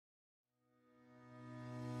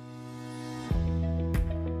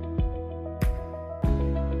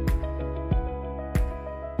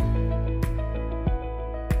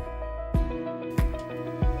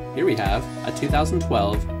Here we have a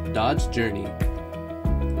 2012 Dodge Journey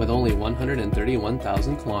with only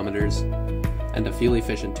 131,000 kilometers and a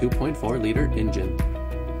fuel-efficient 2.4-liter engine.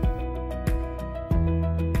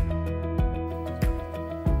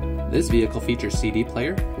 This vehicle features CD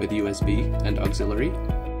player with USB and auxiliary,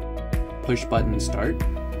 push-button start,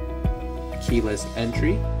 keyless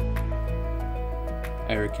entry,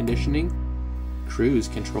 air conditioning, cruise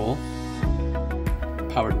control,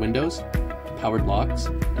 powered windows, powered locks,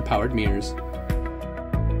 and powered mirrors.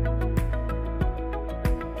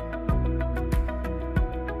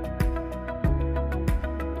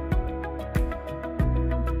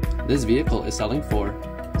 This vehicle is selling for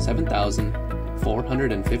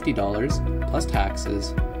 $7,450 plus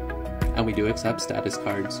taxes, and we do accept status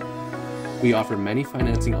cards. We offer many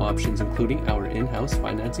financing options, including our in-house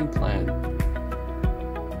financing plan.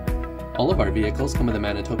 All of our vehicles come with a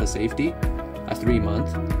Manitoba Safety, a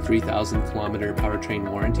 3-month, 3,000-kilometer powertrain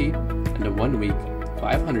warranty, and a 1-week,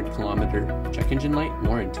 500-kilometer check engine light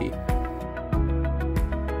warranty.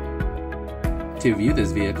 To view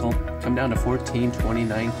this vehicle, come down to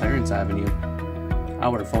 1429 Clarence Avenue.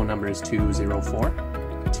 Our phone number is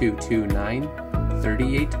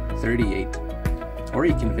 204-229-3838, or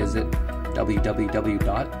you can visit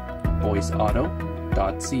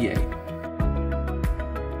www.boyceauto.ca.